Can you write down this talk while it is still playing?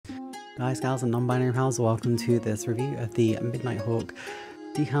Guys, gals, and non-binary pals, welcome to this review of the Midnight Hawk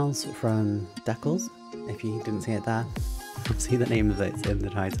decals from DEKL'S. If you didn't see it there, you'll see the name of it in the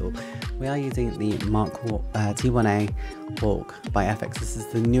title. We are using the T1A Hawk by Airfix. This is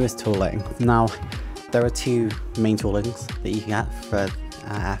the newest tooling. Now, there are two main toolings that you can get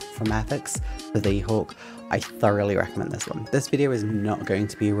from Airfix for the Hawk. I thoroughly recommend this one. This video is not going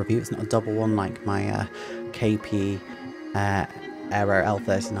to be a review. It's not a double one like my KP Aero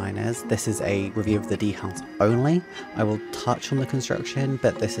L39 is. This is a review of the decals only. I will touch on the construction,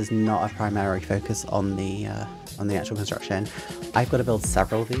 but this is not a primary focus on the actual construction. I've got to build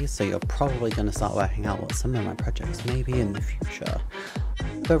several of these, so you're probably going to start working out what some of my projects may be in the future.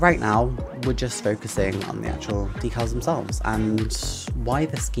 But right now, we're just focusing on the actual decals themselves and why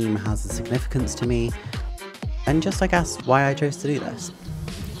the scheme has a significance to me, and just, I guess, why I chose to do this.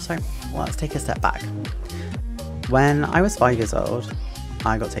 So let's take a step back. When I was 5 years old,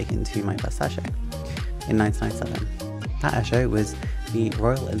 I got taken to my first air show in 1997. That air show was the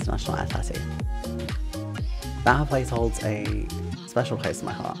Royal International Air Tattoo. That place holds a special place in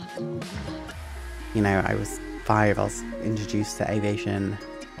my heart. You know, I was 5, I was introduced to aviation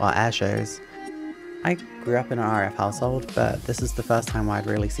or air shows. I grew up in an RAF household, but this is the first time I'd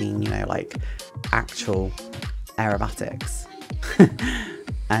really seen, you know, like actual aerobatics.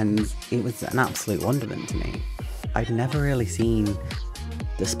 And it was an absolute wonderment to me. I'd never really seen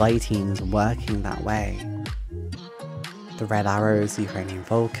display teams working that way. The Red Arrows, the Ukrainian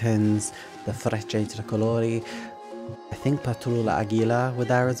Falcons, the Frecce Tricolori, I think Patrulha Aguila were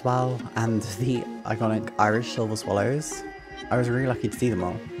there as well, and the iconic Irish Silver Swallows. I was really lucky to see them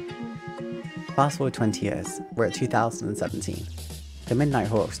all. Fast forward 20 years, we're at 2017. The Midnight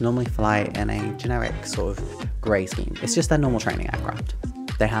Hawks normally fly in a generic sort of grey scheme. It's just their normal training aircraft.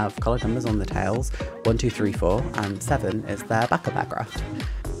 They have coloured numbers on the tails, 1, 2, 3, 4, and 7 is their backup aircraft.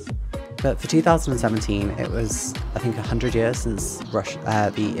 But for 2017, it was, I think, 100 years since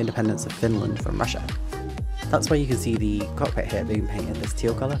the independence of Finland from Russia. That's why you can see the cockpit here being painted this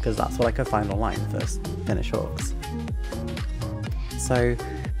teal colour, because that's what I could find online for Finnish Hawks. So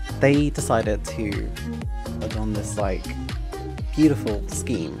they decided to put on this, like, beautiful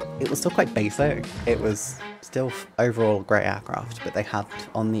scheme. It was still quite basic. It was still overall great aircraft, but they had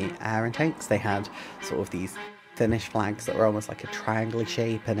on the air intakes, they had sort of these Finnish flags that were almost like a triangle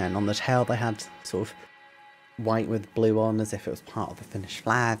shape, and then on the tail they had sort of white with blue on as if it was part of the Finnish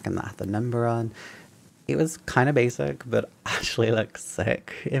flag, and that had the number on. It was kind of basic, but actually looks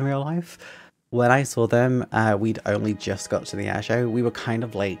sick in real life. When I saw them, we'd only just got to the air show. We were kind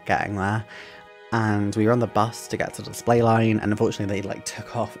of late getting there, and we were on the bus to get to the display line, and unfortunately they like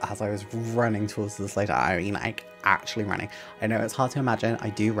took off as I was running towards the display line. I mean, like actually running. I know it's hard to imagine, I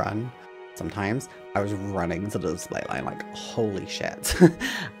do run sometimes. I was running to the display line, like holy shit.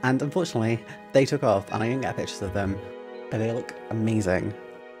 And unfortunately they took off and I didn't get pictures of them, but they look amazing,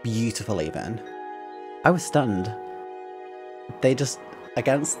 beautiful even. I was stunned. They just,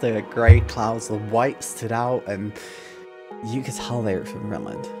 against the grey clouds, the white stood out, and you could tell they were from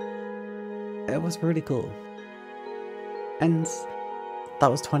Finland. It was really cool. And that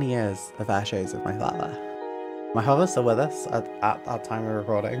was 20 years of air shows with my father. My father's still with us at that time of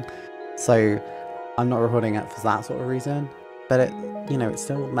recording, so I'm not recording it for that sort of reason, but it, you know, it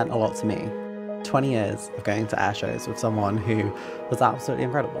still meant a lot to me. 20 years of going to air shows with someone who was absolutely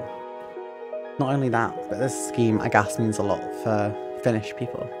incredible. Not only that, but this scheme, I guess, means a lot for Finnish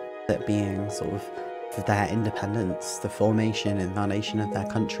people. It being sort of for their independence, the formation and foundation of their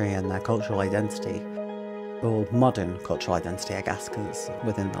country and their cultural identity. Or modern cultural identity, I guess, because it's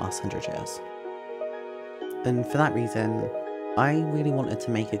within the last 100 years. And for that reason, I really wanted to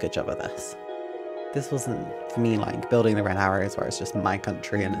make a good job of this. This wasn't, for me, like building the Red Arrows where it's just my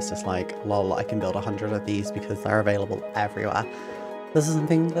country and it's just like, lol, I can build 100 of these because they're available everywhere. This is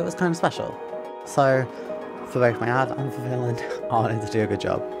something that was kind of special. So, for both my dad and for Finland, I wanted to do a good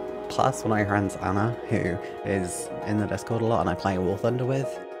job. Plus, one of my friends, Anna, who is in the Discord a lot and I play War Thunder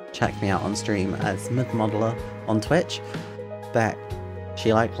with, check me out on stream as Mid-Modeler on Twitch, but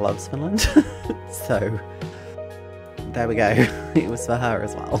she loves Finland, so there we go. It was for her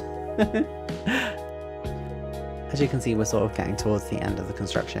as well. As you can see, we're sort of getting towards the end of the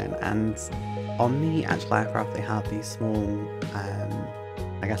construction, and on the actual aircraft they have these small,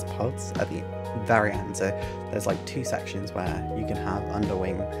 I guess, pods at the very end. So there's like 2 sections where you can have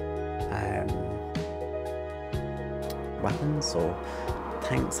underwing weapons or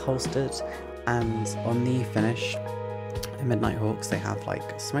tanks holstered, and on the Finnish Midnight Hawks they have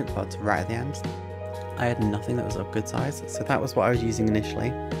like smoke pods right at the end. I had nothing that was of good size, so that was what I was using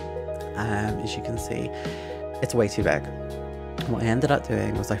initially. As you can see, it's way too big. what I ended up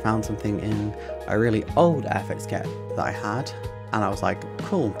doing was I found something in a really old Airfix kit that I had, and I was like,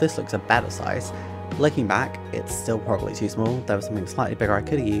 cool, this looks a better size. Looking back, it's still probably too small. There was something slightly bigger I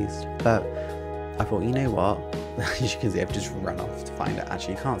could have used, but I thought, you know what, as you can see, I've just run off to find it.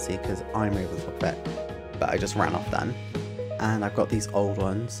 Actually, you can't see because I'm over the top of it, but I just ran off then. And I've got these old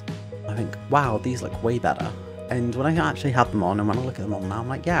ones. I think, wow, these look way better. And when I actually have them on, and when I look at them on now, I'm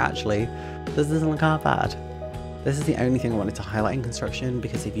like, yeah, actually, this doesn't look half bad. This is the only thing I wanted to highlight in construction,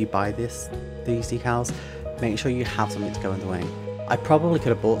 because if you buy these decals, make sure you have something to go in the wing. I probably could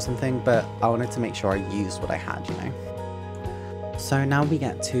have bought something, but I wanted to make sure I used what I had, you know. So now we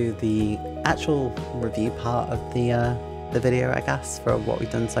get to the actual review part of the video, I guess, for what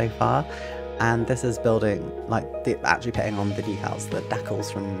we've done so far. And this is building, like, actually putting on the decals, the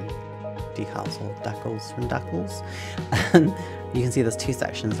decals from decals, or decals from decals. And you can see there's two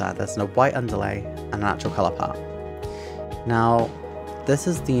sections there. There's a white underlay and an actual colour part. Now, this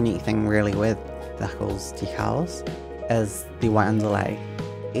is the unique thing really with DEKL'S decals, is the white underlay.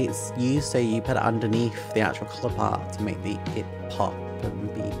 It's used so you put it underneath the actual colour part to make it pop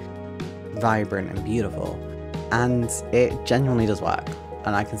and be vibrant and beautiful. And it genuinely does work.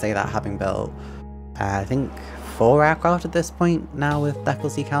 And I can say that having built, I think, 4 aircraft at this point now with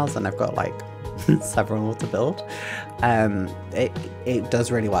DEKL'S decals, and I've got like several more to build. It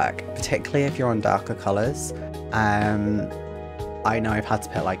does really work, particularly if you're on darker colours. I know I've had to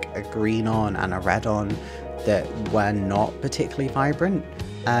put like a green on and a red on that were not particularly vibrant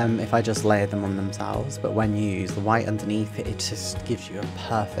if I just layered them on themselves, but when you use the white underneath, it just gives you a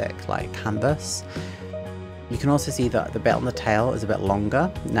perfect like canvas. You can also see that the bit on the tail is a bit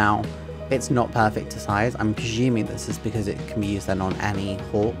longer. Now, it's not perfect to size. I'm presuming this is because it can be used then on any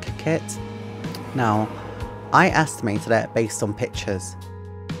Hawk kit. Now, I estimated it based on pictures.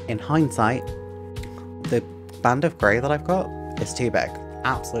 In hindsight, the band of grey that I've got is too big.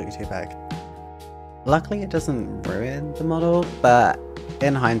 Absolutely too big. Luckily, it doesn't ruin the model, but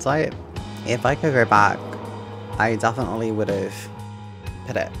in hindsight, if I could go back, I definitely would have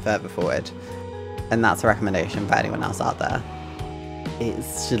put it further forward. And that's a recommendation for anyone else out there. It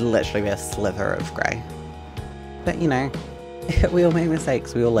should literally be a sliver of grey. But you know, we all make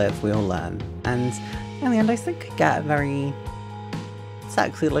mistakes, we all live, we all learn. And in the end, I still could get a very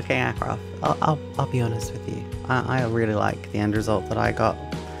sexy looking aircraft. I'll be honest with you. I really like the end result that I got.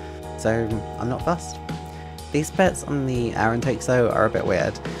 So I'm not fussed. These bits on the air intakes though are a bit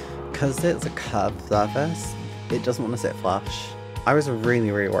weird. Because it's a curved surface, it doesn't want to sit flush. I was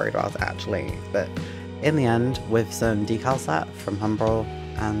really worried about it actually, but in the end, with some decal set from Humbrol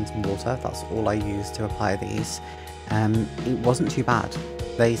and water, that's all I used to apply these, it wasn't too bad.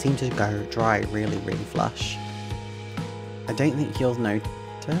 They seem to go dry really flush. I don't think you'll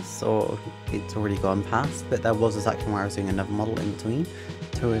notice, or it's already gone past, but there was a section where I was doing another model in between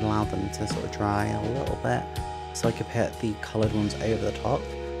to allow them to sort of dry a little bit, so I could put the coloured ones over the top,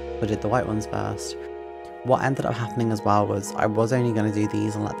 but did the white ones first. What ended up happening as well was I was only going to do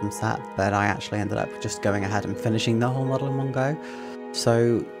these and let them set, but I actually ended up just going ahead and finishing the whole model in one go.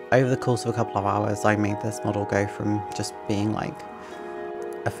 So over the course of a couple of hours, I made this model go from just being like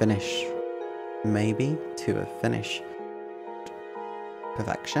a finish maybe to a finish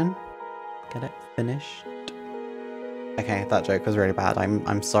perfection. Get it? Finished. Okay, that joke was really bad.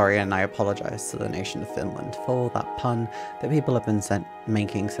 I'm sorry, and I apologise to the nation of Finland for that pun that people have been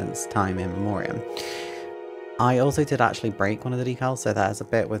making since time immemorial. I also did actually break one of the decals, so there's a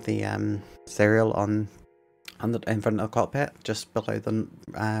bit with the serial in front of the cockpit, just below the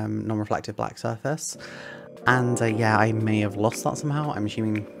non-reflective black surface. And yeah, I may have lost that somehow. I'm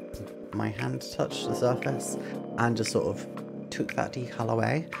assuming my hand touched the surface and just sort of took that decal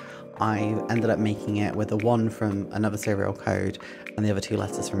away. I ended up making it with a 1 from another serial code and the other 2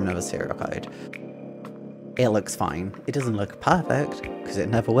 letters from another serial code. It looks fine. It doesn't look perfect, because it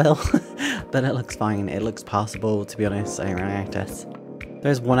never will, but it looks fine. It looks passable, to be honest. I don't really notice.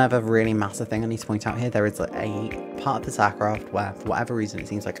 There's one other really massive thing I need to point out here. There is a part of this aircraft where, for whatever reason, it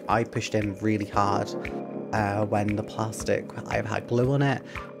seems like I pushed in really hard when the plastic either had glue on it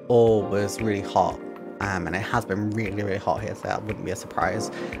or was really hot. And it has been really hot here, so that wouldn't be a surprise.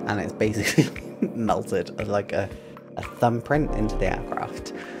 And it's basically melted like a thumbprint into the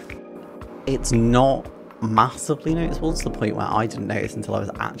aircraft. It's not massively noticeable to the point where I didn't notice until I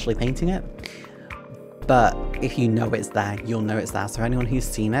was actually painting it. But if you know it's there, you'll know it's there. So anyone who's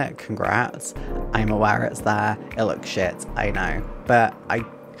seen it, congrats. I'm aware it's there. It looks shit, I know. But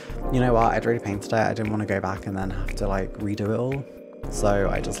you know what, I'd already painted it. I didn't want to go back and then have to like redo it all. So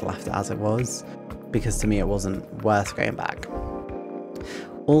I just left it as it was, because to me it wasn't worth going back.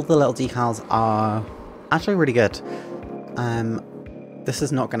 All the little decals are actually really good. This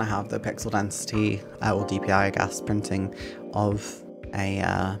is not going to have the pixel density or DPI, I guess, printing of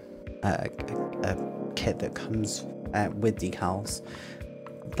a kit that comes with decals.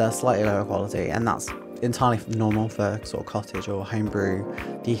 They're slightly lower quality, and that's entirely normal for sort of cottage or homebrew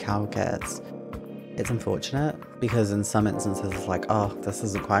decal kits. It's unfortunate because in some instances it's like, oh, this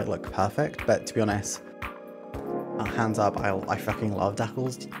doesn't quite look perfect, but to be honest, hands up, I fucking love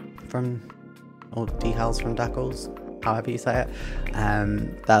decals or decals from DEKL'S, however you say it.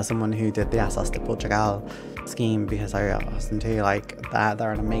 There's someone who did the SS de Portugal scheme because I asked them to, like,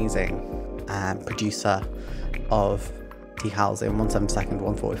 they're an amazing producer of decals in 1/72,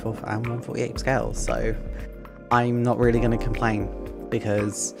 1/44 and 1/48 scales, so I'm not really going to complain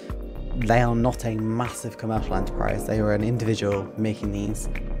because they are not a massive commercial enterprise. They were an individual making these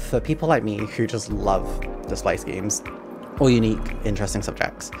for people like me who just love display schemes or unique, interesting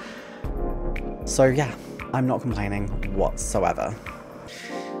subjects. So yeah, I'm not complaining whatsoever.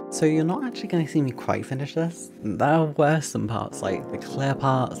 So you're not actually going to see me quite finish this. There were some parts, like the clear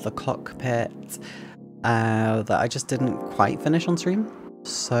parts, the cockpit, that I just didn't quite finish on stream.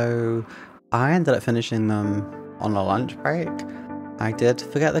 So I ended up finishing them on a lunch break. I did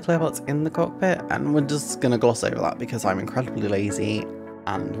forget the clear parts in the cockpit, and we're just going to gloss over that because I'm incredibly lazy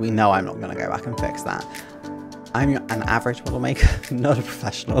and we know I'm not going to go back and fix that. I'm an average model maker, not a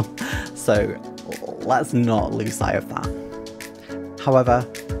professional, so let's not lose sight of that. However,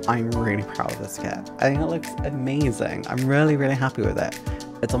 I'm really proud of this kit. I think it looks amazing. I'm really, really happy with it.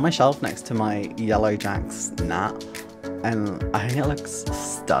 It's on my shelf next to my Yellow Jacks Nat, and I think it looks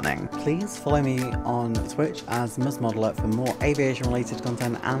stunning. Please follow me on Twitch as MuzModeler for more aviation related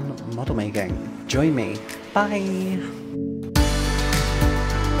content and model making. Join me. Bye!